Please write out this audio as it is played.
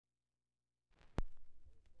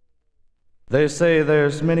They say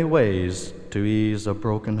there's many ways to ease a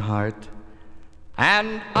broken heart,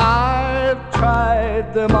 and I've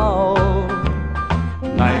tried them all.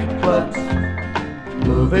 Nightclubs,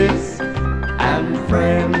 movies, and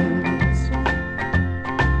friends.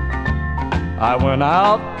 I went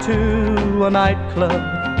out to a nightclub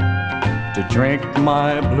to drink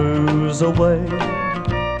my blues away,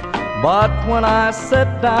 but when I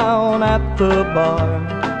sat down at the bar,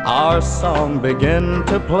 our song began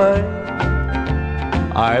to play.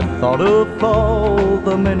 I thought of all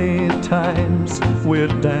the many times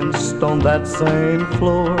we'd danced on that same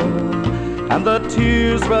floor, and the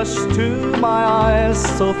tears rushed to my eyes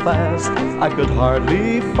so fast I could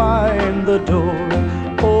hardly find the door.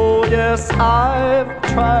 Oh yes, I've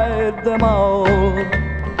tried them all.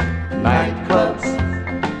 Nightclubs,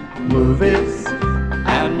 movies,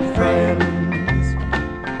 and friends.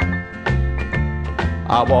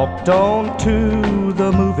 I walked on to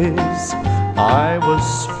the movies, I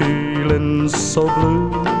was feeling so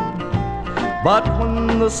blue, but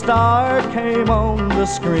when the star came on the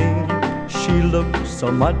screen, she looked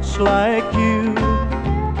so much like you.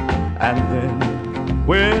 And then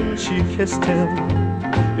when she kissed him,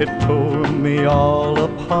 it tore me all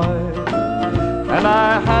apart, and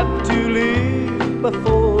I had to leave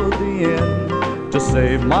before the end to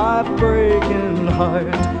save my breaking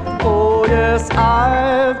heart. Oh yes,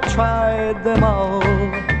 I've tried them all.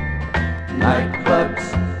 Nightclubs,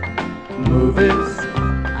 movies,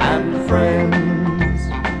 and friends.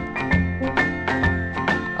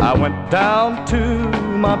 I went down to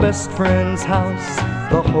my best friend's house,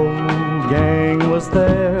 the whole gang was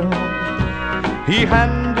there. He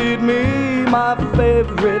handed me my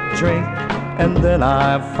favorite drink, and then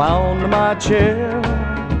I found my chair.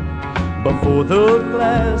 Before the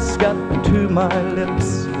glass got to my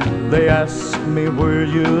lips, they asked me where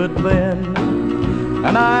you'd been,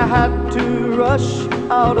 and I had to rush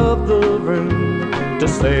out of the room to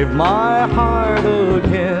save my heart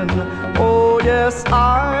again. Oh yes,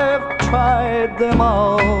 I've tried them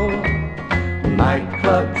all.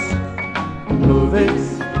 Nightclubs,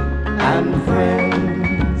 movies, and friends.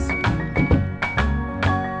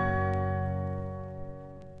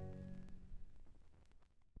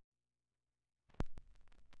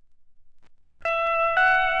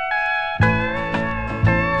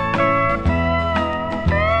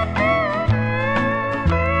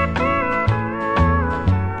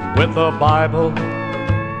 With a Bible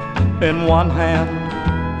in one hand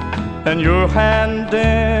and your hand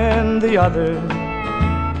in the other,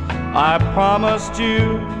 I promised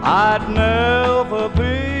you I'd never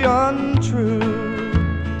be untrue.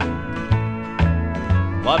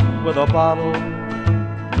 But with a bottle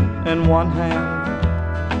in one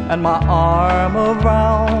hand and my arm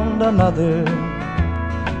around another,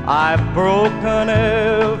 I've broken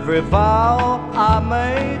every vow I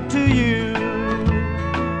made to you.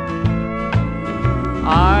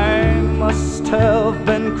 I must have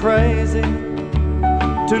been crazy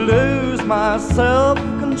to lose my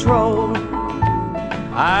self-control.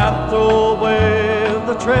 I'd throw away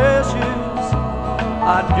the treasures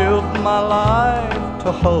I'd give my life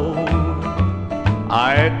to hold.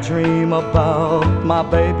 I'd dream about my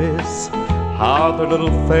babies, how their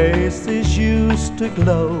little faces used to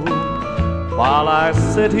glow, while I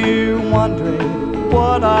sit here wondering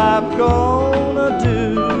what I'm gonna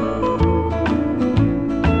do.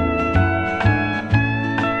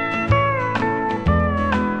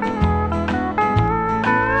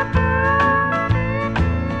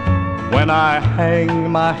 When I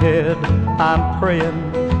hang my head, I'm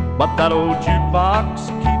praying, but that old jukebox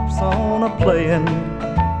keeps on a-playing,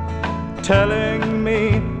 telling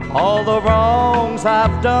me all the wrongs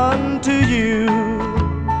I've done to you.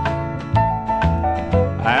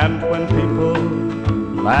 And when people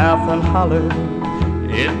laugh and holler,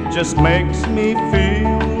 it just makes me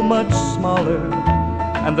feel much smaller,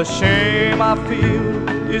 and the shame I feel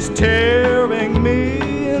is tearing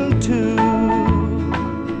me in two.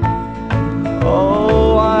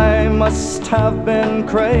 Oh, I must have been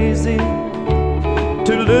crazy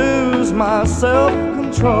to lose my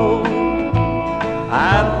self-control.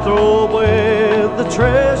 I'd throw away the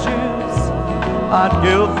treasures I'd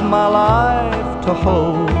give my life to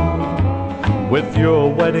hold. With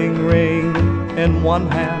your wedding ring in one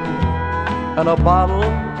hand and a bottle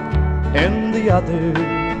in the other,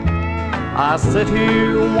 I sit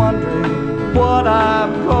here wondering what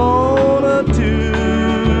I'm gonna do.